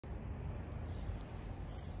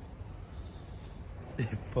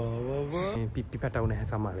පිප්පි පැටවු නැහැ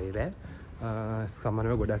සමහර වෙලාවට.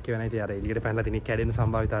 සමහරව ගොඩක් වෙන ඉතින් අර එළියට පැනලා තිනේ කැඩෙන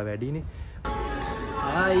සම්භාවිතාවය වැඩිනේ.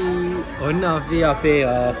 ඔන්න අපි අපේ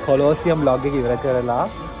කොලෝසියම් බ්ලොග් එක ඉවර කරලා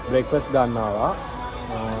බ්‍රෙක්ෆාස්ට් ගන්නවා.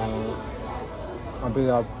 අපි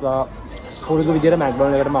පුරුදු විදියට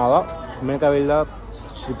මැක්ඩොනල්ඩ් එකටම ආවා. මේක ඇවිල්ලා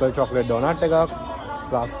ට්‍රිපල් චොක්ලට් ඩොනට් එකක්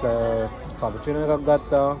ප්ලස් කැපුචිනෝ එකක්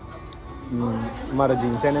ගත්තා. මර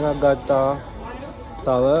ජින්සන් එකක් ගත්තා.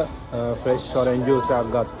 තව ෆ්‍රෙෂ් ඔරෙන්ජ් ජූස්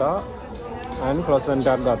එකක් ගත්තා. and croissant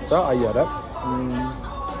එකක් ගත්තා. අයියර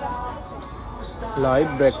ලයිව්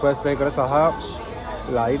බ්‍රෙක්ෆාස්ට් එකකට සහ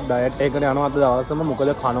ලයිව් ඩයට් එකකට යනවා අද දවසම.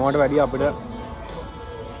 මොකද කනවට වැඩිය අපිට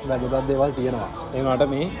වැදගත් දේවල් තියෙනවා. ඒ වුණාට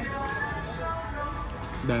මේ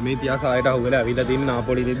දැන් මේ තියාසායට අහුවෙලා ඇවිල්ලා තින්න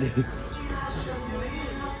නාපොලි දෙද්දී.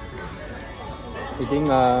 ඉතින්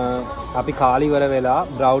අපි කාලි ඉවර වෙලා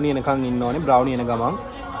බ්‍රවුනි එනකන් ඉන්න ඕනේ. බ්‍රවුනි එන ගමන්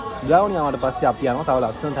බ්‍රවුනි ආවට පස්සේ අපි යනවා තව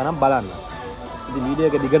ලස්සන තැනක් බලන්න. ඉතින් වීඩියෝ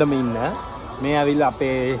එක දිගටම ඉන්න. මේ ඇවිල්ලා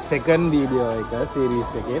අපේ සෙකන්ඩ් වීඩියෝ එක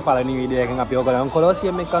සීරීස් එකේ පළවෙනි වීඩියෝ එකෙන් අපි ඔයගොල්ලන්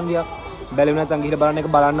කොලොසියම් එකන් ගියා. බැලුවේ නැත්නම් ගිහලා බලන්න එක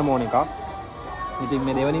බලන්න ඕන එකක්. ඉතින්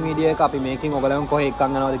මේ දෙවෙනි වීඩියෝ එක අපි මේකෙන් ඔයගොල්ලන් කොහේ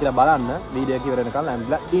එක්කන් යනවද කියලා බලන්න. වීඩියෝ එක ඉවර වෙනකන්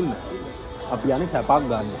ඇවිල්ලා ඉන්න. අපි යන්නේ සැපක්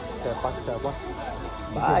ගන්න. සැපක්.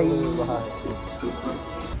 බයි.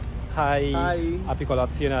 හයි. අපි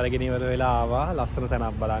කොලොසියම් අරගෙන ඉවර වෙලා ආවා ලස්සන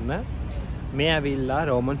තැනක් බලන්න. මේ ඇවිල්ලා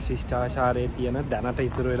රෝමන් ශිෂ්ටාචාරයේ තියෙන දැනට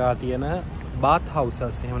ඉතුරු වෙලා තියෙන bath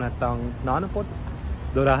houses එහෙම නැත්නම් නාන pots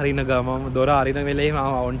දොර අරින ගමම දොර අරින වෙලේම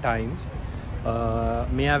on time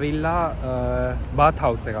මේ ඇවිල්ලා bath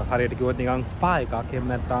house එකක් හරියට කිව්වොත් නිකන් spa එකක් එහෙම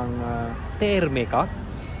නැත්නම් තේර්ම එකක්.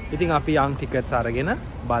 ඉතින් අපි යන් ටිකට්ස් අරගෙන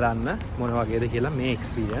බලන්න මොන වගේද කියලා මේ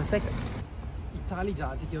එක්ස්පීරියන්ස් එක. ඉතාලි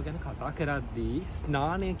ජාතිකයෝ ගැන කතා කරද්දී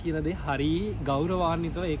ස්නානය කියන දේ හරි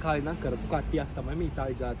ගෞරවාන්විතව ඒ කාලේ ඉඳන් කරපු කට්ටියක් තමයි මේ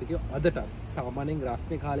ඉතාලි ජාතිකයෝ අදටත්. සාමාන්‍යයෙන්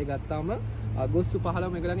රස්නේ කාලේ ගත්තාම අගෝස්තු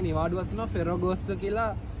 15 මේගොල්ලන්ගේ නිවාඩුවක් තියෙනවා ෆෙරගෝස්තු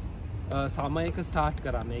කියලා සමයක ස්ටාර්ට්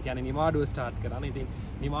කරන්න. ඒ කියන්නේ නිවාඩුව ස්ටාර්ට් කරන්න. ඉතින්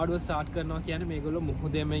නිවාඩුව ස්ටාර්ට් කරනවා කියන්නේ මේගොල්ලෝ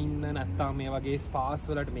මුහුදෙම ඉන්න නැත්නම් මේ වගේ ස්පාස්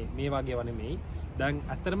වලට මේ වගේ වනේ මේ. දැන්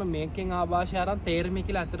ඇත්තටම මේකෙන් ආభాෂය අරන් තේරෙමි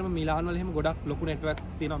කියලා ඇත්තටම මිලාන් වල එහෙම ගොඩක් ලොකු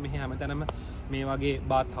නෙට්වර්ක්ස් තියෙනවා මෙහි හැමතැනම මේ වගේ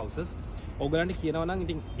bath houses. ඔයගලන්ට කියනවා නම්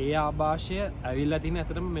ඉතින් ඒ ආభాෂය ඇවිල්ලා තියෙන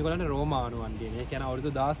ඇත්තටම මේගොල්ලන්ට රෝමානුවන්ගෙන්. ඒ කියන්නේ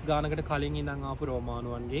අවුරුදු 10 ගානකට කලින් ඉඳන් ආපු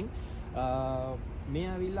රෝමානුවන්ගෙන් මේ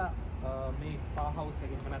ඇවිල්ලා මේ ස්පා හවුස්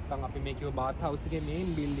එක එහෙම නැත්නම් අපි මේ කිව්ව bath house එකේ මේන්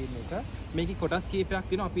බිල්ඩින් එක. මේකේ කොටස් කීපයක්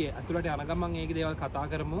තියෙනවා. අපි ඇතුළට යන ගමන් ඒකේ දේවල් කතා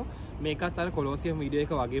කරමු. මේකත් අර කොලොසියම් වීඩියෝ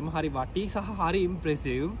එක වගේම හරි වටි සහ හරි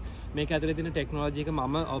ඉම්ප්‍රෙසිව්. මේක ඇතුලේ තියෙන ටෙක්නොලොජි එක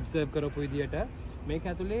මම ඔබ්සර්ව් කරපු විදියට මේක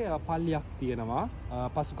ඇතුලේ පල්ලියක් තියෙනවා.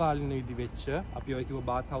 පසු කාලින විදි වෙච්ච අපි ඔය කිව්ව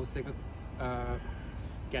bath house එක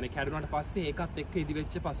කියන්නේ කැඩුනට පස්සේ ඒකත් එක්ක ඉදි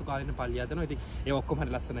වෙච්ච පසු කාලින පල්ලියක් දෙනවා. ඉතින් ඒ ඔක්කොම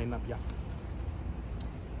හරි ලස්සනයි ඉන්න අපි.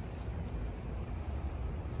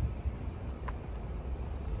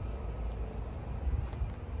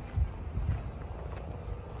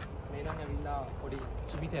 පොඩි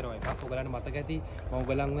චිමිතරෝ එකක්. ඔයගලන්ට මතක ඇති මම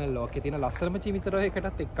ඔයගලන්ව ලෝකේ තියෙන ලස්සනම චිමිතරෝ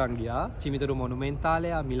එකටත් එක්කන් ගියා. චිමිතරෝ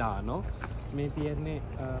මොනුමෙන්තාලේ මිලානෝ. මේ තියෙන්නේ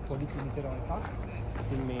පොඩි චිමිතරෝ එකක්.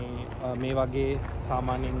 ඉතින් මේ වගේ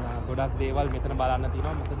සාමාන්‍යයෙන් ගොඩක් දේවල් මෙතන බලන්න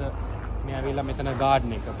තියෙනවා. මොකද මේ ඇවිල්ලා මෙතන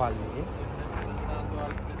ගාඩන් එක පල්ලේ.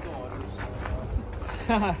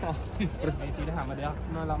 මේ තියෙන හැම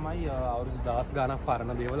දෙයක්ම ළමයි අවුරුදු 10 ගානක්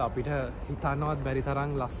පරණ දේවල් අපිට හිතන්නවත් බැරි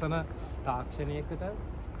තරම් ලස්සන තාක්ෂණයකට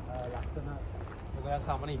ලස්සන ඔයගොල්ලෝ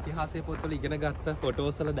සාමාන්‍ය ඉතිහාසයේ පොත්වල ඉගෙන ගත්ත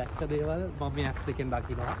ෆොටෝස් වල දැක්ක දේවල් මම මේ ඇස් දෙකෙන්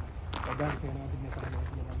දකිනවා. ඔයගොල්ලෝ කියනවා ඉතින් මෙතන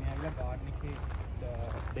මේ ඇවිල්ලා ගාඩන් එකේ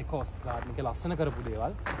ඩෙකෝස් ගාඩන් එකේ ලස්සන කරපු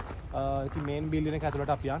දේවල්. ඉතින් මේන් බිල්ඩින් එක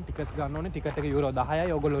ඇතුළට අපි යන් ටිකට්ස් ගන්න ඕනේ. ටිකට් එක යුරෝ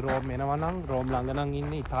 10යි. ඔයගොල්ලෝ රෝම් එනවා නම් රෝම් ළඟ නම්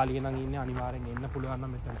ඉන්නේ ඉතාලියේ නම් ඉන්නේ අනිවාර්යෙන් එන්න පුළුවන්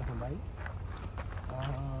නම් මෙතනට හොඳයි.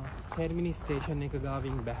 ටර්මිනස් ස්ටේෂන් එක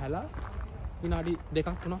ගාවින් බැහැලා විනාඩි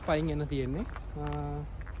 2-3ක් පයින් එන්න තියෙන්නේ.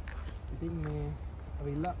 ඉතින් මේ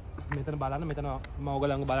අවිල්ලා මෙතන බලන්න මෙතන මම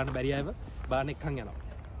ඔයගලන්ව බලන්න බැරි අයව බලන්න එක්කන් යනවා.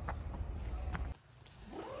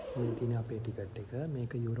 මේ තියෙන අපේ ටිකට් එක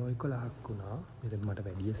මේක යුරෝ 11ක් වුණා. මෙතන මට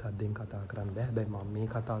වැඩි සද්දෙන් කතා කරන්න බෑ. හැබැයි මම මේ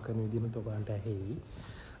කතා කරන විදිහම ඔයගලන්ට ඇහෙයි.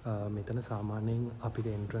 මෙතන සාමාන්‍යයෙන් අපිට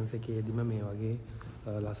එන්ට්‍රන්ස් එකේදීම මේ වගේ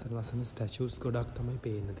ලස්සන ස්ටැචුස් ගොඩක් තමයි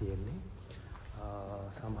පේන්න තියෙන්නේ.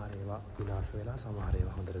 සමහර ඒවා විනාශ වෙලා සමහර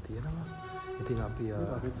ඒවා හොඳට තියෙනවා. ඉතින් අපි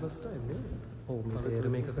ෆස්ට් ටයිම් නේ. ඔව් මේ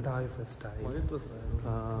තේරම එකකට ආවේ ෆස්ට් ටයිම්.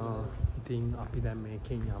 ඉතින් අපි දැන්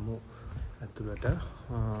මේකෙන් යමු ඇතුළට.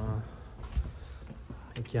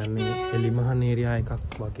 ඒ කියන්නේ එලිමහන් ඒරියා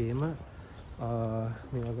එකක් වගේම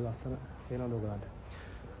මේ වගේ ලස්සන තේනවද ඔයගලන්ට?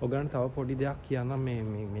 ඔයගලන්ට තව පොඩි දෙයක් කියන්නම්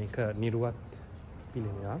මේක නිර්වත්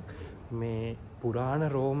පිළිමයක්. මේ පුරාණ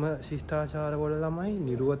රෝම ශිෂ්ටාචාරවල ළමයි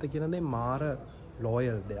නිර්වත කියන දේ මාර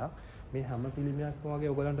ලෝයල් දෙයක්. මේ හැම පිළිමයක්ම වගේ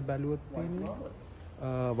ඔයගලන්ට බැලුවොත් තියෙන්නේ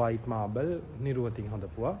වයිට් මාබල් නිරුවතින්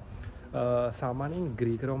හදපුවා. සාමාන්‍යයෙන්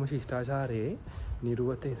ග්‍රීක රෝම ශිෂ්ටාචාරයේ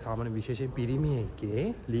නිරුවතේ සාමාන්‍ය විශේෂයෙන් පිරිමියෙක්ගේ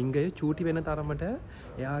ලිංගය චූටි වෙන තරමට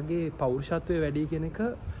එයාගේ පෞරුෂත්වය වැඩි කියන එක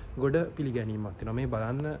ගොඩ පිළිගැනීමක් තියෙනවා. මේ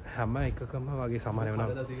බලන්න හැම එකකම වගේ සමහර වෙනවා.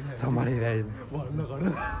 සමහර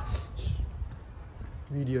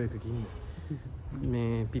වීඩියෝ එකකින්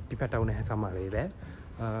මේ පිප්පි පැටවු නැහැ සමහර ඒවා.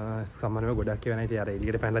 සමහරව ගොඩක් වෙනයි. ඉතින් අර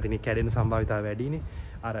එළියට පැනලා තියෙන කැඩෙන සම්භාවිතාවය වැඩිනේ.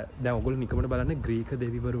 අර දැන් ඔයගොල්ලෝ නිකමට බලන්න ග්‍රීක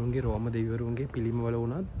දෙවිවරුන්ගේ රෝම දෙවිවරුන්ගේ පිළිමවල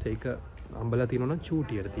වුණත් ඒක අම්බලා තියෙනවා නම්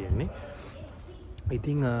චූටියට තියෙන්නේ.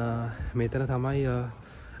 ඉතින් මෙතන තමයි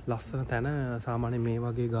ලස්සන තැන. සාමාන්‍ය මේ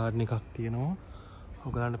වගේ ගාඩන් එකක් තියෙනවා.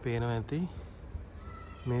 ඔයගලන්ට පේනවා ඇති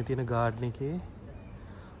මේ තියෙන ගාඩන් එකේ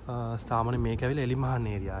සාමාන්‍ය මේක ඇවිල්ලා එලිමහන්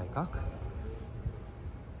ඒරියා එකක්.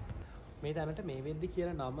 මේ තැනට මේ වෙද්දි කියන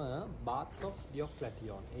නම Baths of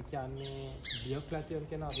Diocletian. ඒ කියන්නේ Diocletian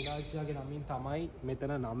කියන අධිරාජ්‍යයාගේ නමින් තමයි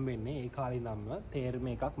මෙතන නම් වෙන්නේ. ඒ කාලේ නම තේරුම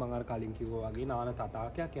එකක් මම අර කලින් කිව්වා වගේ නාන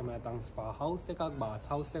තටාකයක් එහෙම නැත්නම් ස්පා හවුස් එකක් බාත්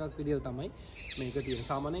හවුස් එකක් විදිහට තමයි මේක තියෙන්නේ.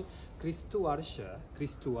 සාමාන්‍යයෙන් ක්‍රිස්තු වර්ෂ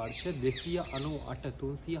 298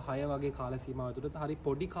 306 වගේ කාල සීමාව තුළත හරි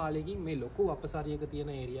පොඩි කාලෙකින් මේ ලොකු අපසාරියක තියෙන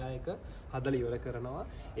ඒරියා එක හදලා ඉවර කරනවා.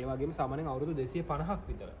 ඒ වගේම සාමාන්‍යයෙන් අවුරුදු 250ක්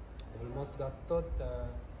විතර. ඔල්මෝස්ට් ගත්තොත්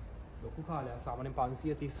ලොකු කාලයක් සාමාන්‍යයෙන්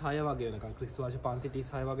 536 වගේ වෙනකන් ක්‍රිස්තු වර්ෂ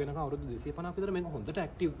 536 වගේ වෙනකන් අවුරුදු 250ක් විතර මේක හොඳට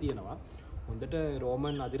ඇක්ටිව් තියෙනවා. හොඳට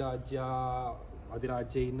රෝමන්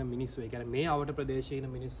අධිරාජ්‍යයේ ඉන්න මිනිස්සු, ඒ කියන්නේ මේ අවට ප්‍රදේශයේ ඉන්න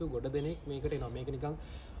මිනිස්සු ගොඩ දෙනෙක් මේකට එනවා. මේක නිකන්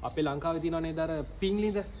අපේ ලංකාවේ තියෙනවා නේද අර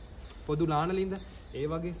පින්ලිඳ පොදු නානලිඳ ඒ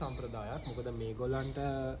වගේ සම්ප්‍රදායක්. මොකද මේගොල්ලන්ට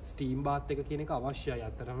ස්ටීම් බාත් එක කියන එක අවශ්‍යයි.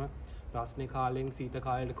 අතරම රස්නේ කාලෙන් සීත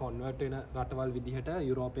කාලයට කන්වර්ට් වෙන රටවල් විදිහට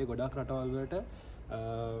යුරෝපයේ ගොඩක් රටවල් වලට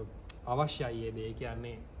අවශ්‍යයි ඒ දේ.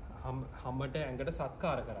 කියන්නේ හම්බට ඇඟට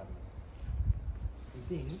සත්කාර කරන්න.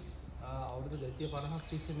 ඉතින් අවුරුදු 250ක්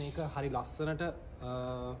තිස්සේ මේක හරි ලස්සනට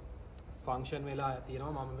ෆන්ක්ෂන් වෙලා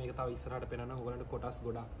තියෙනවා. මම මේක තව ඉස්සරහට පෙන්නනවා. ඔයගලන්ට කොටස්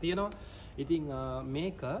ගොඩක් තියෙනවා. ඉතින්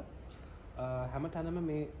මේක හැම තැනම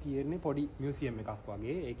මේ තියෙන්නේ පොඩි මියුසියම් එකක්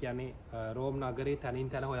වගේ. ඒ කියන්නේ රෝම් නගරේ තැනින්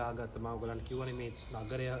තැන හොයාගත්ත මම ඔයගලන්ට කිව්වනේ මේ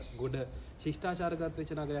නගරය ගොඩ ශිෂ්ටාචාරගත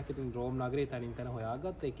වෙච්ච නගරයක්. ඉතින් රෝම් නගරේ තැනින් තැන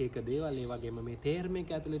හොයාගත්ත එක එක දේවල්, ඒ වගේම මේ තේර්මයක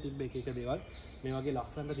ඇතුලේ තිබ්බ එක එක දේවල් මේ වගේ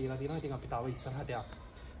ලස්සනට තියලා තියෙනවා. ඉතින් අපි තව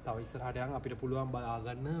ඉස්සරහට යන් අපිට පුළුවන් බලා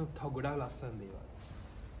ගන්න තව ගොඩාක් ලස්සන දේවල්.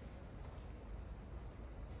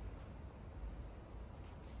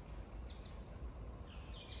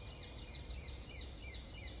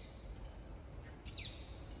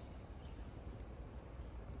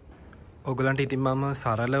 ඔයගලන්ට ඉතින් මම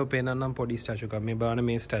සරලව පේනන්නම් පොඩි ස්ටැචු එකක්. මේ බලන්න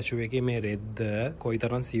මේ ස්ටැචු එකේ මේ රෙද්ද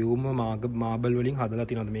කොයිතරම් සියුම්ම මාබල් වලින් හදලා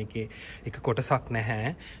තියෙනවද. මේකේ එක කොටසක්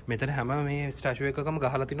නැහැ. මෙතන හැම මේ ස්ටැචු එකකම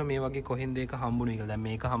ගහලා තිනවා මේ වගේ කොහෙන්ද ඒක හම්බුනේ කියලා. දැන්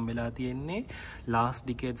මේක හම්බෙලා තියෙන්නේ last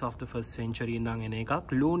decades of the first century ඉඳන් එන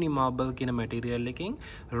එකක්. ලූනි මාබල් කියන මැටීරියල් එකකින්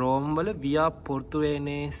රෝම් වල වියා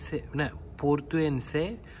පොර්තුවෙන්සේ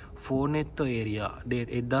ෆෝනෙත්තෝ ඒරියා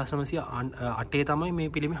 1908 තමයි මේ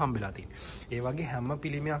පිළිම හම්බෙලා තියෙන්නේ. ඒ වගේ හැම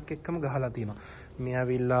පිළිමයක් එක්කම ගහලා තියෙනවා. මේ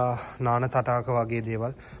ඇවිල්ලා නාන තටාක වගේ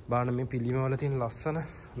දේවල්. බලන්න මේ පිළිම වල තියෙන ලස්සන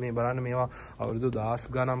මේ බලන්න මේවා අවුරුදු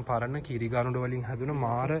 10 ගණන් පරණ කිරි ගණුඩ වලින් හැදුන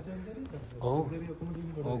මාර ඔව්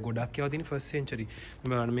ගොඩක් ඒවා තියෙන ෆස්ට් සෙන්චරි.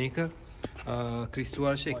 බලන්න මේක ක්‍රිස්තු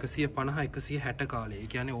වර්ෂ 150 160 කාලේ. ඒ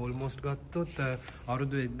කියන්නේ ඕල්මෝස්ට් ගත්තොත්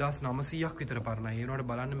අවුරුදු 1900ක් විතර පරණයි. ඒ වුණාට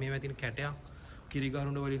බලන්න මේවා තියෙන කැටයක්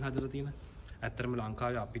කිරිගරුඬ වලින් හදලා තියෙන. ඇත්තටම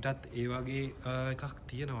ලංකාවේ අපිටත් ඒ වගේ එකක්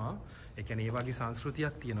තියෙනවා. ඒ කියන්නේ ඒ වගේ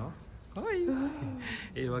සංස්කෘතියක් තියෙනවා.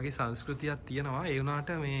 ඒ වගේ සංස්කෘතියක් තියෙනවා. ඒ වුණාට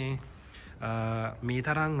මේ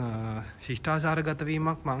තරම් ශිෂ්ටාචාරගත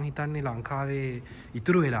වීමක් මං හිතන්නේ ලංකාවේ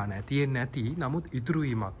ඉතුරු වෙලා නැහැ. තියෙන්නේ නැති. නමුත් ඉතුරු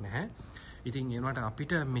වීමක් නැහැ. ඉතින් ඒ වුණාට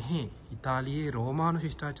අපිට මෙහි ඉතාලියේ රෝමානු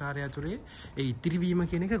ශිෂ්ටාචාරය ඇතුලේ ඒ ඉතිරිවීම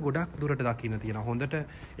කියන එක ගොඩක් දුරට දකින්න තියෙනවා. හොඳට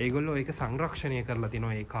ඒගොල්ලෝ ඒක සංරක්ෂණය කරලා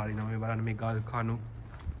තිනවා ඒ කාලේ. නම් මේ බලන්න මේ ගල් කණු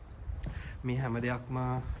මේ හැම දෙයක්ම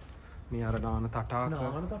මේ අර නාන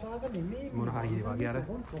තටාක නෙමෙයි මොන හරි ඒ වගේ අර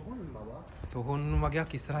සොහොන්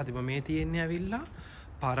වගේක් ඉස්සරහ තිබ්බ. මේ තියෙන්නේ ඇවිල්ලා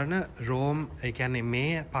පරණ රෝම්, ඒ කියන්නේ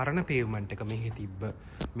මේ පරණ පේව්මන්ට් එක මෙහි තිබ්බ.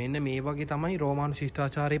 මෙන්න මේ වගේ තමයි රෝමානු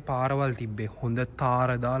ශිෂ්ටාචාරයේ පාරවල් තිබ්බේ. හොඳ තාර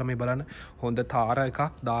දාලා මේ බලන්න හොඳ තාර එකක්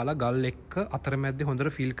දාලා ගල් එක්ක අතරමැද්දේ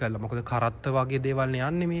හොඳට ෆිල් කරලා. මොකද කරත්ත වගේ දේවල් නේ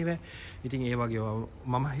යන්නේ මේවා. ඉතින් ඒ වගේ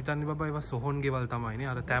මම හිතන්නේ බබා ඒවා සොහොන් ගෙවල් තමයිනේ.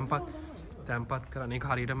 අර තැම්පත් කරන එක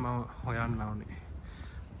හරියට මම හොයන්න ඕනේ.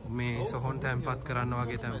 මේ සොහොන් තැම්පත් කරන්න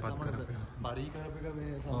වගේ තැම්පත් කරපේ. බරි කරපේක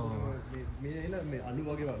මේ අලු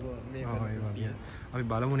වගේ මේ අපි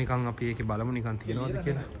බලමු නිකන් අපි ඒකේ බලමු නිකන් තියනවද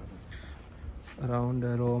කියලා. රවුන්ඩ්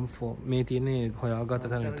රෝම් ෆෝ මේ තියෙන්නේ හොයාගත්ත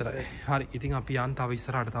තැන විතරයි. හරි. ඉතින් අපි යන් තව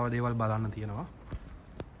ඉස්සරහට තව දේවල් බලන්න තියෙනවා.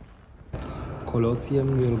 කොලොසියම්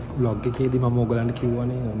බ්ලොග් එකේදී මම ඔයගලන්ට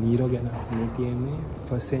කිව්වනේ නීරෝ ගැන. මේ තියෙන්නේ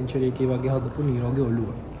ෆස්ට් සෙන්චුරි එකේ වගේ හදපු නීරෝගේ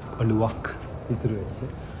ඔළුවක් ඉතුරු වෙච්ච.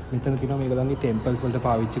 මෙතන තියෙනවා මේගොල්ලන්ගේ ටෙම්පල්ස් වලට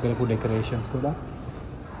පාවිච්චි කරපු ඩෙකරේෂන්ස් ගොඩක්.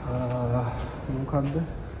 මොකක්ද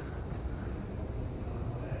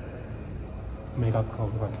මේකක්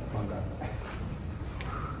කවුද මම ගන්න.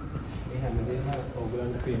 මේ හැමදේම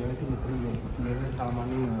ඔයගලන්ට පේනවා ඉතින් මෙතන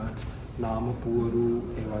සාමාන්‍යයෙන් නාම පුවරු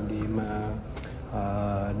ඒ වගේම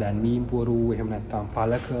දැන්වීම් පුවරු එහෙම නැත්නම්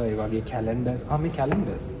පළක ඒ වගේ කැලෙන්ඩර්ස් මේ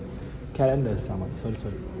කැලෙන්ඩර්ස් තමයි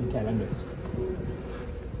සෝරි මේ කැලෙන්ඩර්ස්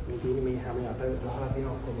මේ තියෙන්නේ මේ හැම යට ගහලා තියෙන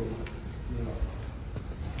ඔක්කොම මේවා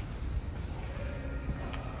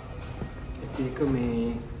එක මේ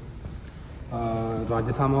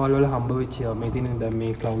රාජසාමවල වල හම්බ වෙච්ච මේ තියෙන දැන්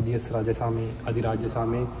මේ ක්ලවුඩියස් රාජසාමේ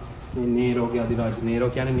අධිරාජ්‍යසාමේ මේ නීරෝගේ අධිරාජ්‍ය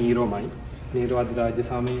නීරෝ කියන්නේ නීරෝමයි නීරෝ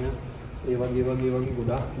අධිරාජ්‍යසාමේ ඒ වගේ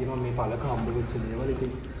ගොඩාක් තියෙනවා මේ පළක හම්බ වෙච්ච දේවල්.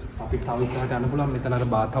 ඉතින් අපි තව ඉස්සරහට යන්න පුළුවන්. මෙතන අර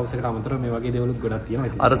බාත් හවුස් එකට අමතරව මේ වගේ දේවලුත් ගොඩක්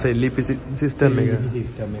තියෙනවා. අර සෙල්ලිපි සිස්ටම් එක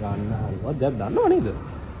ගන්න හරියවත් දැන් දන්නව නේද?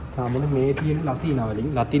 සාමාන්‍ය මේ තියෙන ලතින් වලින්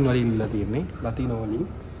ඉල්ලලා තියෙන්නේ. ලතින් වලින්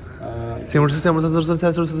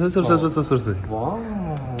වාව්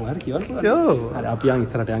හරි කියවන්න පුළුවන්. හරි අපි යන්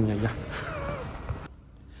ඉස්සරහට යන් අයියා.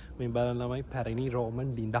 මේ බලන්න ළමයි පැරණි රෝමන්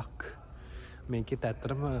ලිඳක්. මේකෙත්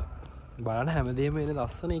ඇත්තටම බලන්න හැමදේම එන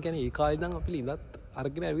ලස්සන. ඒ කියන්නේ ඒ කාලේ ඉඳන් අපි ලිඳත්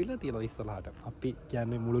අරගෙන ඇවිල්ලා තියෙනවා ඉස්සරහට. අපි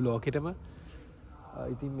කියන්නේ මුළු ලෝකෙටම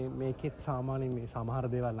ඉතින් මේකෙත් සාමාන්‍යයෙන් මේ සමහර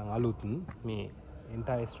දේවල් නම් අලුත් මේ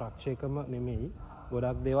එන්ටයර් ස්ට්‍රක්චර් එකම නෙමෙයි.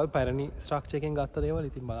 ගොඩක් දේවල් පැරණි ස්ට්‍රක්චර් එකෙන් ගත්ත දේවල්.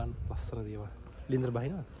 ඉතින් බලන්න ලස්සන දේවල්. ලිඳර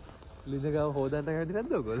බහිනවා. ලිඳගාව හොදන්න කැමති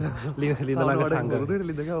නැද්ද ඔයගොල්ලෝ? ලිඳ ළඟ සංගම.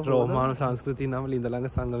 රෝමානු සංස්කෘතිය නම් ලිඳ ළඟ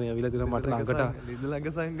සංගමය ඇවිල්ලා තියෙනවා මට ළඟට. ලිඳ ළඟ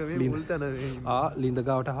සංගමේ මුල් තැන මේ. ලිඳ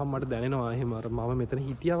ගාවට හම් මට දැනෙනවා එහෙම අර මම මෙතන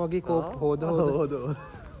හිටියා වගේ කෝප් හොද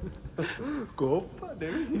කෝප්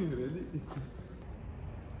නෙමෙයි රෙදි.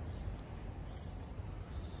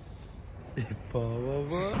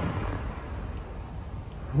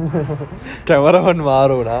 කැමරාවන්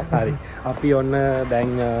මාරු වුණා. හරි. අපි ඔන්න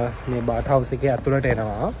දැන් මේ බාත් හවුස් එකේ ඇතුළට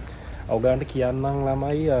එනවා. ඔයගලන්ට කියන්නම්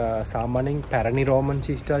ළමයි සාමාන්‍යයෙන් පැරණි රෝමන්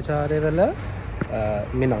ශිෂ්ටාචාරවල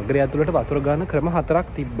මේ නගරය ඇතුළට වතුර ගන්න ක්‍රම 4ක්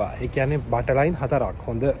තිබ්බා. ඒ කියන්නේ බටර් ලයින් 4ක්.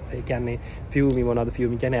 හොඳ ඒ කියන්නේ ෆියුමි මොනවාද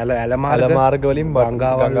ෆියුමි කියන්නේ ඇල මාර්ග වලින්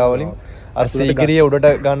ගංගා වලින් අර සීගිරිය උඩට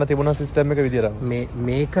ගන්න තිබුණ සිස්ටම් එක විදියට.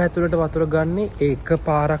 මේක ඇතුළට වතුර ගන්නේ ඒක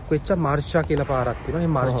පාරක් වෙච්ච මාර්ෂා කියලා පාරක් තියෙනවා.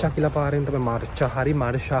 මේ මාර්ෂා කියලා පාරෙන් තමයි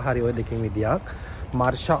මාර්ෂා හරි ඔය දෙකෙන් විදියක්.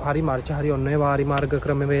 මාර්ෂා හරි ඔන්න ඔය වාරි මාර්ග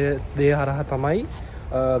ක්‍රමවේදය හරහා තමයි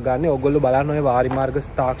ගන්න. ඔයගොල්ලෝ බලන්න ඔය වාරි මාර්ග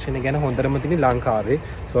තාක්ෂණය ගැන හොඳටම තියෙන ලංකාවේ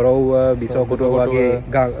සොරව් බිසෝකොටුව වගේ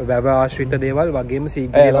වැව ආශ්‍රිත දේවල් වගේම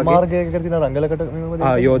සීගිරිය වගේ මාර්ගයකට තියෙන රංගලකට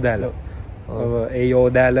යෝදෑල ඒ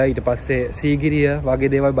යෝදෑල ඊට පස්සේ සීගිරිය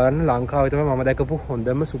වගේ දේවල් බලන්න ලංකාවේ තමයි මම දැකපු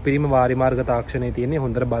හොඳම සුපිරිම වාරි මාර්ග තාක්ෂණය තියෙන්නේ.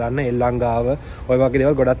 හොඳට බලන්න එල්ලංගාව ඔය වගේ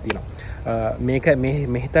දේවල් ගොඩක් තියෙනවා. මේක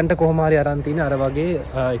මෙහෙතන්ට කොහොම හරි අරන් තියෙන අර වගේ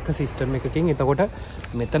එක සිස්ටම් එකකින්. එතකොට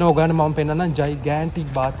මෙතන ඔයගොල්ලෝ මම පෙන්නන්නම් ජයිගැන්ටික්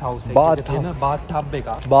බාත් හවුස් එකක තියෙන බාත්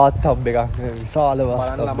ටබ් එක. විශාල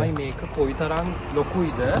බලන්න ළමයි මේක කොයිතරම්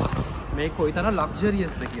ලොකුයිද මේ කොයිතරම්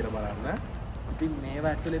ලක්ෂරියස්ද කියලා බලන්න. ඉතින්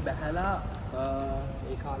මේවා ඇතුලේ බහැලා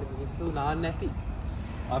ඒ කාලේ මිනිස්සු නාන්න නැති.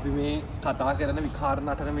 අපි මේ කතා කරන විකාර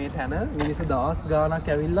නටන මේ තැන මිනිස්සු දවස් ගාණක්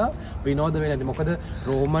ඇවිල්ලා විනෝද වෙන්නේ නැති. මොකද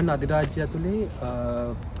රෝමන් අධිරාජ්‍ය ඇතුලේ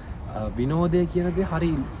විනෝදය කියන දේ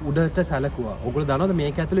හරි උඩට සැලකුවා. ඔයගොල්ලෝ දන්නවද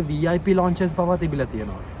මේක ඇතුලේ VIP launches පවා තිබිලා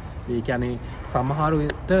තියෙනවා. ඒ කියන්නේ සමහර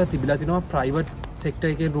විට තිබිලා තිනවා ප්‍රයිවට් සෙක්ටර්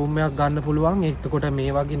එකේ රූම් එකක් ගන්න පුළුවන්. එතකොට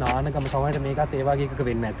මේ වගේ නානගම සමහරට මේකත් ඒ වගේ එකක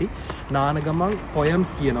වෙන්නේ නැති. නානගමන් පොයම්ස්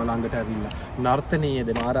කියනවා ළඟට ඇවිල්ලා. නර්තනීය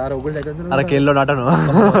දෙන අර ඔයගොල්ලෝ එකදෙන අර කෙල්ලෝ නටනවා.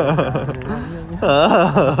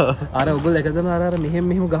 අර ඔයගොල්ලෝ එකදෙන අර මෙහෙම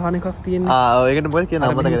ගහන එකක් තියෙන්නේ. ඒකට මොකද කියන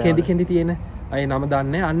නම මතකද? කෙඳි තියෙන. අය නම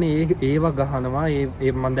දන්නේ අන්න ඒව ගහනවා.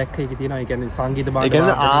 ඒ මම දැක්ක එක තියෙනවා. ඒ කියන්නේ සංගීත බාණ්ඩ. ඒ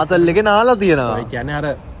කියන්නේ ආතල් එකේ නාලා තියෙනවා. ඒ කියන්නේ අර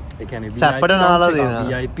ඒ කියන්නේ සැපට නාලා තියෙනවා.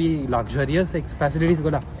 VIP luxurious facilities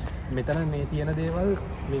ගොඩක්. මෙතන මේ තියෙන දේවල්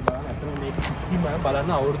මේ බලන්න අතන මේක කිසිම බලන්න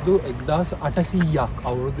අවුරුදු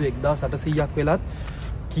 1800ක් වෙලත්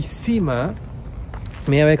කිසිම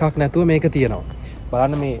මේව එකක් නැතුව මේක තියෙනවා.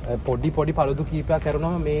 බලන්න මේ පොඩි පළුදු කීපයක්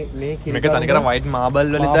කරනම මේ මේක තනිකර white marble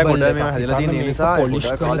වලින් තමයි ගොඩ මේවා හැදලා තියෙන නිසා polish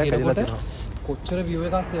කරලා හැදලා තියෙනවා. කොච්චර view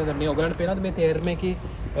එකක් තියෙනවද මේ ඔයගලන්ට පේනවද මේ තේර්මේකේ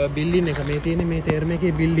බිල්ඩින් එක මේ තියෙන්නේ මේ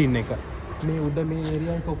තේර්මේකේ බිල්ඩින් එක මේ උඩ මේ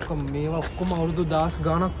ඒරියා එක ඔක්කොම මේවා ඔක්කොම අවුරුදු 10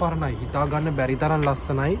 ගාණක් පරණයි. හිතා ගන්න බැරි තරම්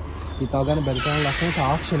ලස්සනයි. හිතා ගන්න බැරි තරම් ලස්සන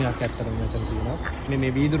තාක්ෂණයක් ඇත්තටම මෙතන තියෙනවා.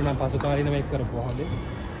 මේ වීදුරු නම් පසු කාලීන මේක කරපුවා හොඳේ.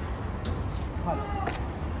 හරි.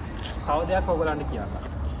 තව දෙයක් ඔයගලන්ට කියන්න.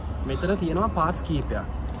 මෙතන තියෙනවා පාර්ට්ස් කීපයක්.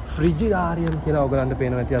 ෆ්‍රිජිඩාරියම් කියලා ඔයගලන්ට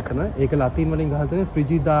පේනවා ඇති අතන. ඒක ලතින් වලින් ගහලා තියෙන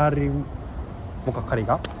ෆ්‍රිජිඩාරියම් මොකක් හරි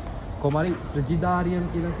එකක්. කොහමරි ෆ්‍රිජිඩාරියම්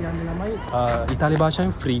කියලා කියන්නේ ළමයි ඉතාලි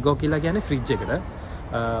භාෂාවෙන් ෆ්‍රීගෝ කියලා කියන්නේ ෆ්‍රිජ් එකට.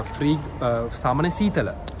 සාමාන්‍ය සීතල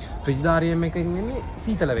ෆ්‍රිජිඩාරියම් එකකින් එන්නේ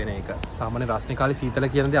සීතල වෙන එක. සාමාන්‍ය රස්නේ කාලේ සීතල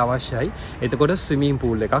කියන දේ අවශ්‍යයි. එතකොට ස්විමින්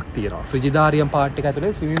පූල් එකක් තියෙනවා. ෆ්‍රිජිඩාරියම් පාර්ට් එක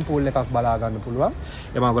ඇතුලේ ස්විමින් පූල් එකක් බලා ගන්න පුළුවන්.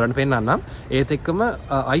 එම ඔයගොල්ලන්ට පෙන්නන්නම්. ඒත් එක්කම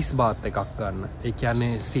අයිස් බාත් එකක් ගන්න. ඒ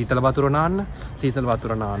කියන්නේ සීතල වතුර නාන්න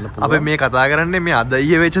පුළුවන්. අපි මේ කතා කරන්නේ මේ අද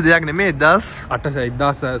ඊයේ වෙච්ච දෙයක් නෙමෙයි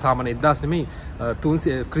 1000 සාමාන්‍ය 1000 නෙමෙයි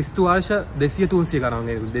 300 ක්‍රිස්තු වර්ෂ 200 300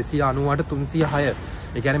 ගණන් 298 306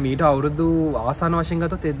 ඒ කියන්නේ මීට අවුරුදු ආසන්න වශයෙන්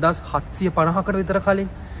ගත්තොත් 1750කට විතර කලින්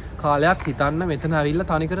කාලයක් හිතන්න මෙතන ඇවිල්ලා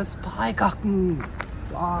තනිකර ස්පා එකක්.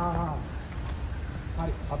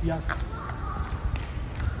 හරි අපි යන්න.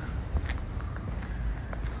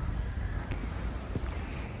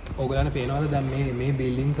 ඔයගොල්ලන්ට පේනවද දැන් මේ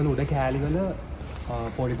බිල්ඩින්ග්ස් වල උඩ කෑලි වල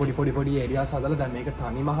පොඩි ඒරියාස් හදලා දැන් මේක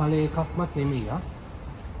තනි මහල එකක්වත් නෙමෙයි.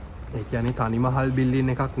 ඒ කියන්නේ තනි මහල් බිල්ඩින්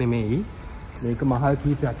එකක් නෙමෙයි. මේක මහල්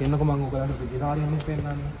කීපයක්. එන්නකො මම ඔයගලන්ට ප්‍රතිකාරයෙන්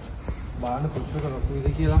පෙන්නන්න. බලන්න පුෂ්ප කරොත්තුයිද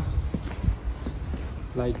කියලා.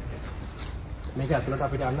 ලයික් මේක ඇතුළට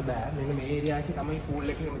අපිට යන්න බෑ. මේක මේ ඒරියා එකේ තමයි පූල්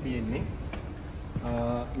එකේම තියෙන්නේ.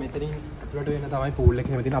 මෙතනින් ඇතුළට වෙන තමයි පූල්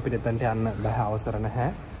එකේම තියෙන. අපිට එතනට යන්න බෑ අවසර නැහැ.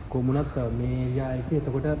 කොමුණත් මේ ඒරියා එකේ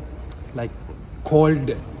එතකොට ලයික් කෝල්ඩ්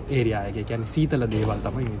ඒරියා එක. ඒ කියන්නේ සීතල දේවල්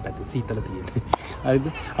තමයි මේ පැත්තේ සීතල තියෙන්නේ. හරිද?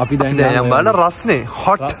 අපි දැන් යම් බලන්න රස්නේ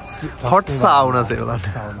හොට් සවුනස් එක බලන්න.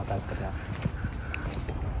 සවුන පැත්තට.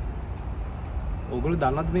 ඔයගොල්ලෝ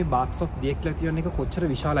දන්නවද මේ බාත්ස් ඔෆ් දියක්ලටියන් එක කොච්චර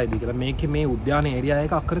විශාලයිද කියලා? මේකේ මේ උද්‍යාන ඒරියා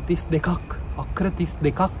එක අක්කර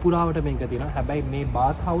 32ක් පුරාවට මේක තියෙනවා. හැබැයි මේ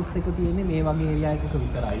බාත් හවුස් එක තියෙන්නේ මේ වගේ ඒරියා එකක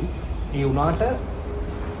විතරයි. ඒ වුණාට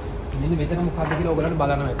මෙන්න මෙතන මොකක්ද කියලා ඔයගොල්ලන්ට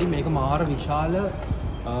බලන්න ඇති. මේක මාර විශාල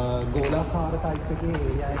ගෝලාකාර ටයිප් එකේ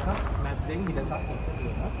ඒරියා එකක් මැද්දෙන් හිඩසක්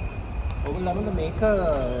තියෙනවා. ඔයගොල්ලෝ මේක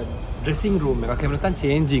ඩ්‍රෙසිං රූම් එකක්. එහෙම නැත්නම්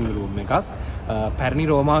චේන්ජිං රූම් එකක්. පැරණි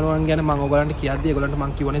රෝමානුවන් ගැන මම ඔයගොල්ලන්ට කියද්දී ඒගොල්ලන්ට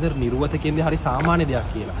මම කියවනේ ඉතින් නිර්වත කියන්නේ හරි සාමාන්‍ය දෙයක්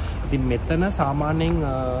කියලා. ඉතින් මෙතන සාමාන්‍යයෙන්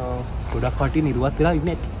ගොඩක් කටි නිර්වත් වෙලා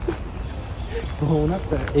ඉන්නේ නැති.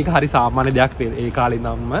 කොහොමවත් ඒක හරි සාමාන්‍ය දෙයක් ඒ කාලේ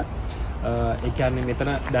ඉඳන්ම ඒ කියන්නේ මෙතන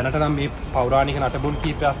දැනට නම් මේ පෞරාණික නටබුන්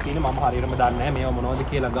කීපයක් තියෙන මම හරියටම දන්නේ නැහැ මේවා මොනවද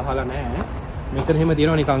කියලා ගහලා නැහැ. මෙතන එහෙම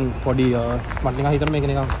තියෙනවා නිකන් පොඩි මට නිකන් හිතන මේක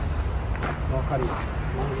නිකන් මොකක් හරි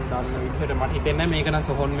දන්න විදිහට මට හිතෙන්නේ මේක නම්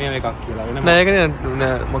සොහොන් මේව එකක් කියලා. වෙන නෑ ඒක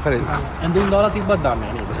නෑ මොකද ඇඳුම් දාලා තිබ්බත්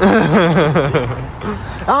දන්නේ නේද?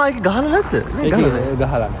 ඒක ගහලා නැද්ද? නෑ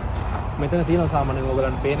ගහලා නෑ. මෙතන තියෙනවා සාමාන්‍යයෙන්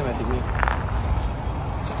ඕගලන්ට පේනවා ඇති මේ.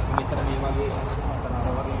 මෙතන මේ වගේ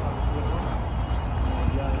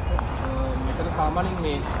මෙතන සාමාන්‍යයෙන්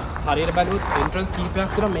මේ හරියට බැලුවොත් එන්ට්‍රන්ස් කීපයක්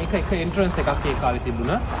තියෙනවා. මේක එක එන්ට්‍රන්ස් එකක් ඒ කාලේ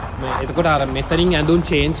තිබුණා. මේ එතකොට අර මෙතනින් ඇඳුම්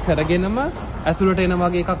චේන්ජ් කරගෙනම ඇතුළට එන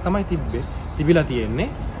වගේ එකක් තමයි තිබිලා තියෙන්නේ.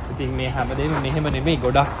 ඉතින් මේ හැමදේම මෙහෙම නෙමෙයි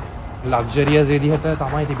ගොඩක් ලක්ෂරියස් විදිහට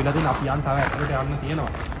තමයි තිබිලා තියෙන්නේ. අපි යන් තව ඇතුළට යන්න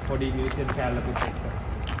තියෙනවා. පොඩි මියුසියම් කැලලකුත් එක්ක.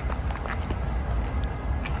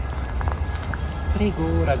 Prego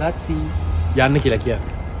ragazzi යන්න කියලා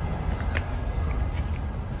කියන්නේ.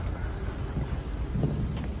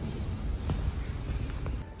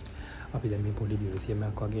 අපි දැන් මේ පොඩි මියුසියම්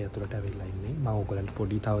එකක් වගේ ඇතුළට ඇවිල්ලා ඉන්නේ. මම ඔයගලන්ට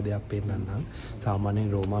පොඩි තව දෙයක් පෙන්නන්නම්. සාමාන්‍යයෙන්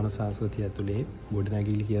රෝමානු සංස්කෘතිය ඇතුලේ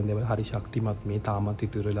ගොඩනැගිලි කියන දේවල් හරි ශක්තිමත්. මේ තාමත්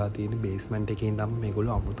ඉතුරු වෙලා තියෙන බේස්මන්ට් එකේ ඉඳන්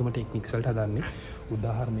මේගොල්ලෝ අමුතුම ටෙක්නික්ස් වලට හදන්නේ.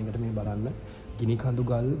 උදාහරණයකට මේ බලන්න ගිනි කඳු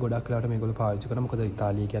ගල් ගොඩක් වෙලාවට මේගොල්ලෝ පාවිච්චි කරනවා. මොකද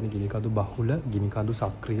ඉතාලිය කියන්නේ ගිනි කඳු බහුල, ගිනි කඳු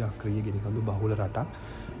සක්‍රිය, අක්‍රිය ගිනි කඳු බහුල රටක්.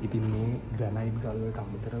 ඉතින් මේ ග්‍රැනයිට් ගල් වලට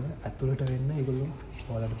අමතරව ඇතුළට වෙන්න ඒගොල්ලෝ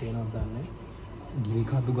ඔයාලට පේනවද දන්නේ ගිනි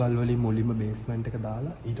කඳු ගල් වලින් මුලින්ම බේස්මන්ට් එක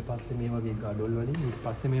දාලා ඊට පස්සේ මේ වගේ ගඩොල් වලින් ඊට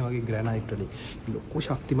පස්සේ මේ වගේ ග්‍රැනයිට් වලින් ලොකු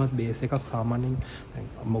ශක්තිමත් බේස් එකක් සාමාන්‍යයෙන් දැන්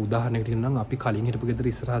මම උදාහරණයකට කියන්නම් අපි කලින් හිටපු ගෙදර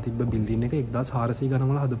ඉස්සරහා තිබ්බ බිල්ඩින් එක 1400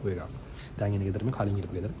 ගණන් වල හදපු එකක්. දැන් ඉන්න ගෙදර මේ කලින්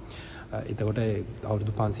හිටපු ගෙදර. එතකොට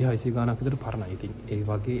අවුරුදු 500 600 ගණනක් විතර පරණයි. ඉතින් ඒ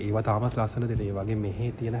වගේ ඒවා තාමත් ලස්සන දෙයක්. ඒ වගේ මෙහි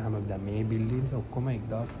තියෙන හැම දැන් මේ බිල්ඩින්ස් ඔක්කොම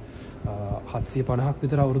 1750ක්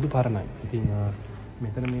විතර අවුරුදු පරණයි. ඉතින්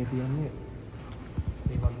මෙතන මේ කියන්නේ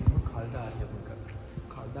ඒ වගේම කල්දාරියම් එක.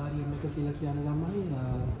 කල්දාරියම් එක කියලා කියන්නේ ළමයි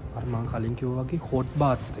අර මම කලින් කිව්වා වගේ හොට්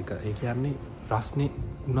බාත් එක. ඒ කියන්නේ රස්නේ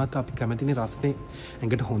උනත් අපි කැමතිනේ රස්නේ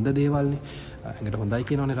ඇඟට හොඳ දේවල්නේ. ඇඟට හොඳයි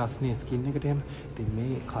කියනවනේ රස්නේ ස්කින් එකට එහෙම. ඉතින්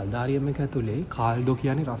මේ කල්දාරියම් එක ඇතුලේ කාල්ඩෝ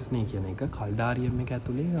කියන්නේ රස්නේ කියන එක. කල්දාරියම් එක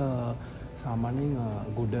ඇතුලේ සාමාන්‍යයෙන්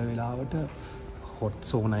ගොඩ වෙලාවට හොට්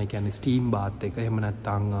සෝනා කියන්නේ ස්ටීම් බාත් එක. එහෙම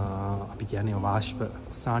නැත්නම් අපි කියන්නේ වාෂ්ප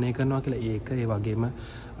ස්නානය කරනවා කියලා. ඒක ඒ වගේම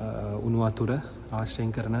උණු වතුර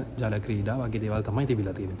ආශ්‍රයෙන් කරන ජල ක්‍රීඩා වගේ දේවල් තමයි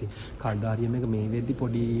තිබිලා තියෙන්නේ. ඉතින් කල්දාරියම් එක මේ වෙද්දි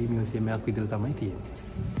පොඩි මියුසියම් එකක් විදිහට තමයි තියෙන්නේ.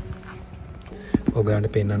 ඔයගලන්ට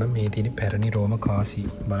පෙන්නන්න මේ තියෙන පැරණි රෝම කාසි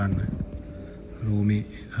බලන්න. රෝමේ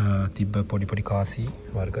තිබ්බ පොඩි කාසි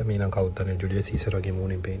වර්ග මේ නම් කවුද දන්නේ ජුලියස් සීසර් වගේ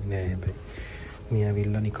මූණෙන් පේන්නේ නැහැ හැබැයි. මේ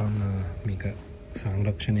ඇවිල්ලා නිකන් මේක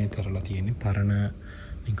සංරක්ෂණය කරලා තියෙන්නේ පරණ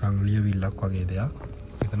නිකන් ලියවිල්ලක් වගේ දෙයක්.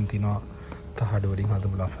 මෙතන තියෙනවා තහඩු වලින්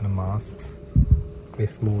හදපු ලස්සන මාස්ක්ස්,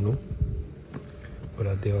 වෙස්මූණු,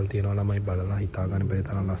 ගොඩක් දේවල් තියෙනවා. ළමයි බලලා හිතා ගන්න බැරි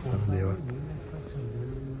තරම් ලස්සන දේවල්.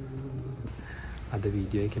 අද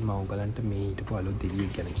වීඩියෝ එකේ මම ඔයගලන්ට මේ හිටපු අලුත්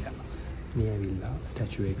දෙවියෙක් ගැන කියන්නම්. මේ ඇවිල්ලා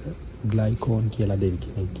ස්ටැචු එක ග්ලයිකෝන් කියලා දෙවි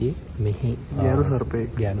කෙනෙක්ගේ මෙහි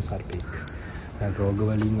ගෑනු සර්පෙක්. රෝග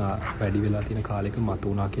වලින් වැඩි වෙලා තියෙන කාලෙක මතු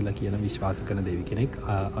වුණා කියලා කියන විශ්වාස කරන දෙවි කෙනෙක්.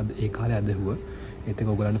 අද ඒ කාලේ අදහුව ඒත්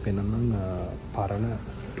ඔයගලන්ට පෙන්නන්නම් පරණ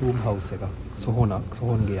ටූම් හවුස් එකක්.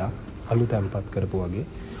 සොහොන් ගයක් අලු තැම්පත් කරපු වගේ.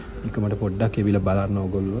 ඒක මට පොඩ්ඩක් එවිලා බලන්න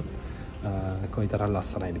ඕගොල්ලෝ කොයිතරම්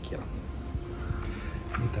ලස්සනයිද කියලා.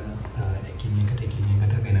 මෙතන එකින් එකට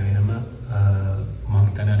වෙන වෙනම මම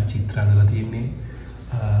හිතන්නේ අර චිත්‍ර ඇඳලා තියෙන්නේ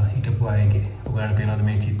හිටපු අයගේ. ඔයගලන්ට පේනවද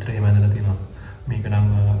මේ චිත්‍රය එහෙම ඇඳලා තියෙනවා? මේක නම්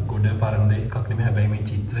ගොඩ පරණ දෙයක් නෙමෙයි. හැබැයි මේ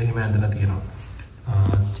චිත්‍රය එහෙම ඇඳලා තියෙනවා.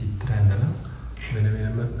 චිත්‍ර ඇඳලා වෙන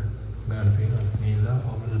වෙනම ගන්න පේනවා. මේලා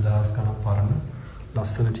අවුරුදු 1000 ගණන් පරණ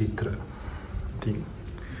ලස්සන චිත්‍ර. ඉතින්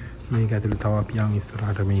මේක ඇතුළේ තව අපි යන්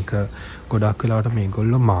ඉස්සරහට මේක ගොඩක් වෙලාවට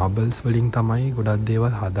මේගොල්ලෝ මාබල්ස් වලින් තමයි ගොඩක්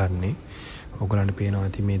දේවල් හදන්නේ. ඔයගලන්ට පේනවා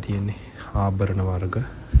ඇති මේ තියෙන්නේ ආභරණ වර්ග.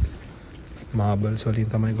 මාබල්ස් වලින්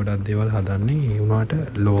තමයි ගොඩක් දේවල් හදන්නේ. ඒ වුණාට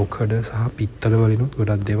ලෝකඩ සහ පිත්තල වලිනුත්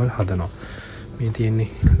ගොඩක් දේවල් හදනවා. මේ තියෙන්නේ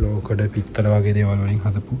ලෝකඩ පිත්තල වගේ දේවල් වලින්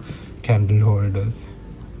හදපු කැන්ඩල් හෝල්ඩර්ස්.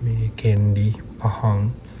 මේ කැන්ඩි පහන්.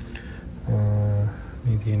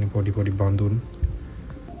 මේ තියෙන්නේ පොඩි බඳුන්.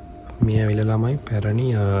 මේ ඇවිල්ලා ළමයි පැරණි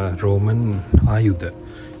රෝමන් ආයුධ.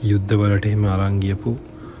 යුද්ධ වලට එහෙම අරන් ගියපු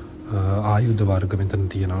ආයුධ වර්ග මෙතන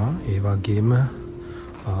තියෙනවා. ඒ වගේම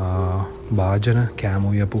භාජන කෑම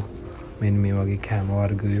උයපු මෙන්න මේ වගේ කෑම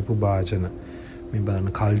වර්ග උයපු භාජන. මේ බලන්න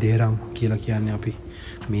කල්දේරම් කියලා කියන්නේ අපි.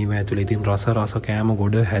 මේවා ඇතුලේ තියෙන රස කෑම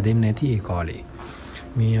ගොඩ හැදෙන්නේ නැති ඒ කාලේ.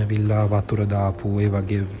 මේ ඇවිල්ලා වතුර දාපු ඒ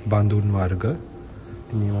වගේ බඳුන් වර්ග.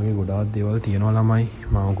 මේ වගේ ගොඩාක් දේවල් තියෙනවා ළමයි.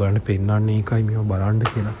 මම ඔයගලන්ට පෙන්නන්නේ ඒකයි මේව බලන්න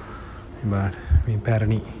කියලා. මේ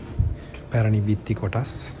පැරණි බිත්ති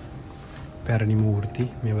කොටස්, පැරණි මූර්ති.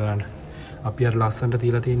 මේ බලන්න අපි අර ලස්සනට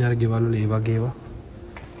තියලා තියෙන අර ගෙවල් වල ඒ වගේ ඒවා.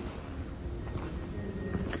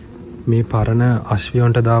 මේ පරණ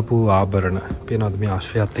අශ්වයන්ට දාපු ආභරණ පේනවද? මේ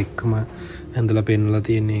අශ්වයත් එක්කම ඇඳලා පෙන්නලා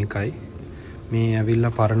තියෙන එකයි. මේ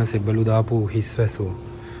ඇවිල්ලා පරණ සෙබළු දාපු හිස් වැසුම්,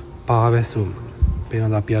 පා වැසුම්.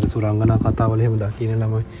 පේනවද අපි අර සුරංගනා කතාවල එහෙම දකින්න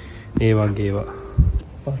ළමයි ඒ වගේ ඒවා.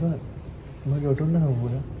 පසන් මගේ ඔටුන්න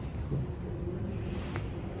හම්බුණා.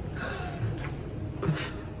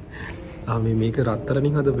 මේක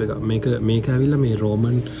රත්තරනින් හදපු එක. මේක ඇවිල්ලා මේ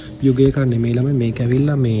රෝමන් යුගයේ එකක් නෙමෙයි ළමයි. මේක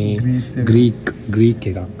ඇවිල්ලා මේ ග්‍රීක්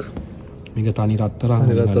එකක්. මේක තනි රත්තරන්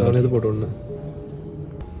නේද පොටොන්න.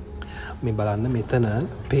 මේ බලන්න මෙතන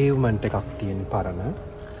පේව්මන්ට් එකක් තියෙන පරණ.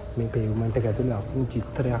 මේ පේව්මන්ට් එක ඇතුලේ අසුන්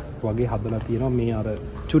චිත්‍රයක් වගේ හදලා තියෙනවා. මේ අර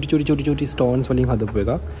චුටි ස්ටෝන්ස් වලින් හදපු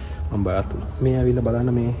එකක්. මම බයත් වුණා. මේ ඇවිල්ලා බලන්න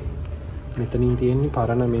මේ මෙතනින් තියෙන්නේ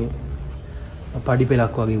පරණ මේ පඩි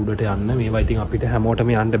පෙලක් වගේ උඩට යන්න. මේවා ඉතින් අපිට හැමෝටම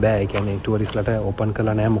යන්න බෑ. ඒ කියන්නේ ටුවරිස්ට්ලට ඕපන්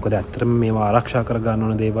කරලා නැහැ. මොකද ඇත්තටම මේවා ආරක්ෂා කර ගන්න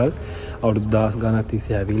ඕන දේවල්. අවුරුදු 1000 ගණන්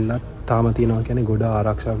තිස්සේ ඇවිල්ලා තාම තියෙනවා කියන්නේ ගොඩ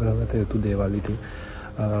ආරක්ෂා කරගත යුතු දේවල්. ඉතින්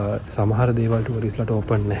සමහර දේවල් ටුවරිස්ට්ලට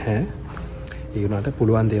ඕපන් නැහැ. ඒ වුණාට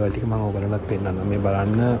පුළුවන් දේවල් ටික මම ඔයගලන්ටත් පෙන්නන්නම්. මේ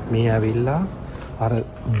බලන්න මේ ඇවිල්ලා අර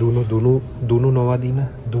දුනු නොවදින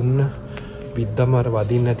දුන්න විද්දම අර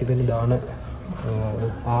වදින්න නැති වෙන දාන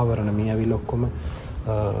ආවරණ. මේ ඇවිල්ලා ඔක්කොම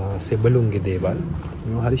සෙබළුන්ගේ දේවල්.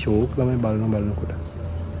 මේ හරි ෂෝක් ළමයි බලනකොට.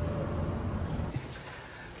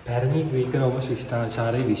 පැරණි ග්‍රීක රෝම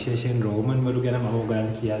ශිෂ්ටාචාරයේ විශේෂයෙන් රෝමන් වරු ගැන මම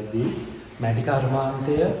ඔයගලන්ට කියද්දී මැටි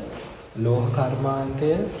කර්මාන්තය, ලෝහ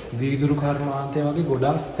කර්මාන්තය, වීදුරු කර්මාන්තය වගේ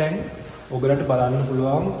ගොඩක් තැන් ඔයගලන්ට බලන්න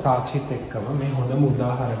පුළුවන් සාක්ෂිත් එක්කම. මේ හොඳම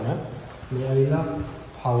උදාහරණ මේ ඇවිල්ලා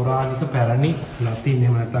පෞරාණික පැරණි ලතින්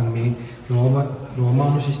එහෙම නැත්නම් මේ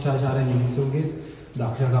රෝමානු ශිෂ්ටාචාරයේ මිනිස්සුන්ගේ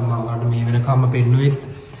දක්ෂකම් මම මේ වෙනකම්ම පෙන්නුවෙත්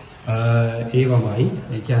ඒවමයි.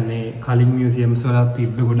 ඒ කියන්නේ කලින් මියුසියම්ස් වල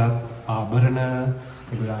තිබ්බ ගොඩක් ආභරණ,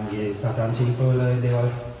 ඒගොල්ලන්ගේ සටන් ශිල්පවල දේවල්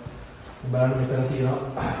බලන්න මෙතන තියෙනවා.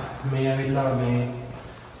 මේ ඇවිල්ලා මේ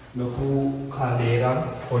ලොකු කල්දේරම්,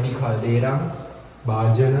 පොඩි කල්දේරම්,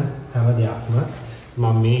 භාජන හැම දෙයක්ම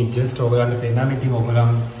මම මේ ජස්ට් ඔයගලන්ට පෙන්නන්න. ඉතින්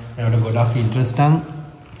ඔයගලන් ඒකට ගොඩක් ඉන්ට්‍රස්ට් නම්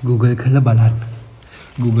Google කරලා බලන්න.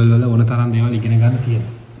 Google වල ඕන තරම් දේවල් ඉගෙන ගන්න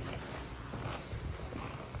තියෙනවා.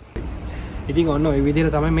 ඉතින් ඔන්න ඔය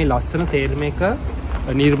විදිහට තමයි මේ ලස්සන තේරම එක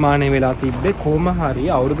නිර්මාණය වෙලා තිබ්බේ. කොහොම හරි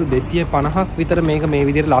අවුරුදු 250ක් විතර මේක මේ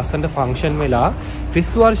විදිහට ලස්සනට ෆන්ක්ෂන් වෙලා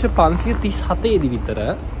ක්‍රිස්තු වර්ෂ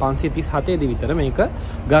 537 දී විතර මේක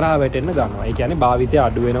ගරා වැටෙන්න ගන්නවා. ඒ කියන්නේ භාවිතය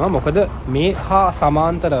අඩු වෙනවා. මොකද මේ හා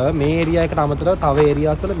සමාන්තරව මේ ඒරියා එකට අමතරව තව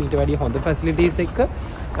ඒරියාස් වල මීට වැඩිය හොඳ ෆැසිලිටිස් එක්ක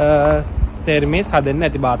තෙර්මේස් හදන්න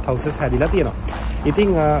ඇති බාත් හවුසස් හැදිලා තියෙනවා. ඉතින්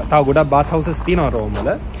තව ගොඩක් බාත් හවුසස් තියෙනවා රෝම් වල.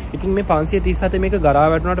 ඉතින් මේ 537 මේක ගරා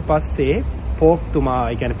වැටුණාට පස්සේ පෝප්තුමා,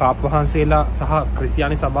 ඒ කියන්නේ පාප් වහන්සේලා සහ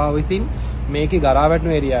ක්‍රිස්තියානි සභාව විසින් මේකේ ගරා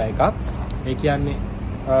වැටුණු ඒරියා එකක්. ඒ කියන්නේ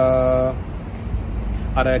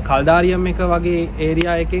අර කල්දාරියම් එක වගේ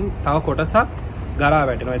ඒරියා එකෙන් තව කොටසක් ගරා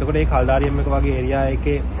වැටෙනවා. එතකොට මේ කල්දාරියම් එක වගේ ඒරියා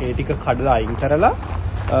එකේ ඒ ටික කඩලා අයින් කරලා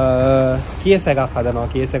කියස් එකක් හදනවා.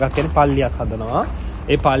 කියස් එකක් කියන්නේ පල්ලියක් හදනවා.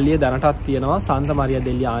 ඒ පල්ලිය දැනටත් තියෙනවා සාන්තා මාරියා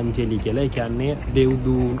දෙල්ලි ආන්ජෙලි කියලා. ඒ කියන්නේ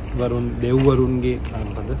දෙව්වරුන්ගේ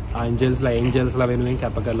මොකද ඒන්ජල්ස්ලා වෙනුවෙන්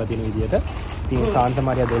කැප කරලා තියෙන විදියට. ඉතින් සාන්තා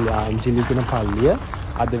මාරියා දෙල්ලි ආන්ජෙලි කියන පල්ලිය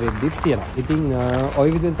අද වෙද්දිත් තියෙනවා. ඉතින් ওই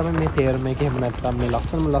විදිහට තමයි මේ තේරම එක. එහෙම නැත්නම් මේ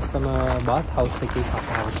ලස්සන බාත් හවුස් එකේ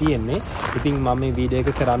කතාව තියෙන්නේ. ඉතින් මම මේ වීඩියෝ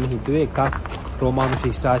එක කරන්න හිතුවේ එකක් රෝමානු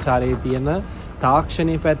ශිෂ්ටාචාරයේ තියෙන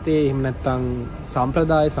තාක්ෂණයේ පැත්තේ, එහෙම නැත්නම්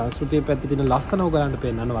සම්ප්‍රදාය සංස්කෘතිය පැත්තේ තියෙන ලස්සන උගලන්ට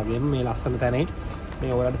පෙන්නන්න වගේම මේ ලස්සන තැනේ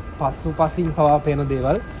මේ ඔයාලට පසින් පවා පේන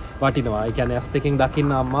දේවල් වටිනවා. ඒ කියන්නේ ඇස් දෙකෙන්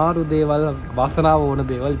දකින්න අමාරු දේවල්, වාසනාව ඕන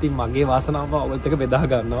දේවල්. ඉතින් මගේ වාසනාව ඔයත් එක බෙදා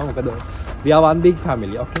ගන්නවා. මොකද we are one big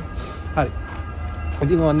family. okay හරි.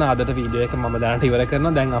 ඉතින් ඔන්න අදට වීඩියෝ එක මම දැනට ඉවර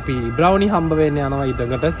කරනවා. දැන් අපි බ්‍රවුනි හම්බ වෙන්න යනවා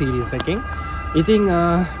ඊටකට සීරීස් එකෙන්. ඉතින්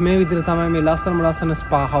මේ විදිහට තමයි මේ ලස්සන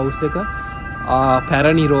ස්පා හවුස් එක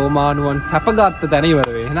පැරණි රෝමානුවන් සැපගත් තැන ඉවර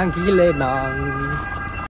වෙන්නේ. එහෙනම් කිහිල්ලා එන්න.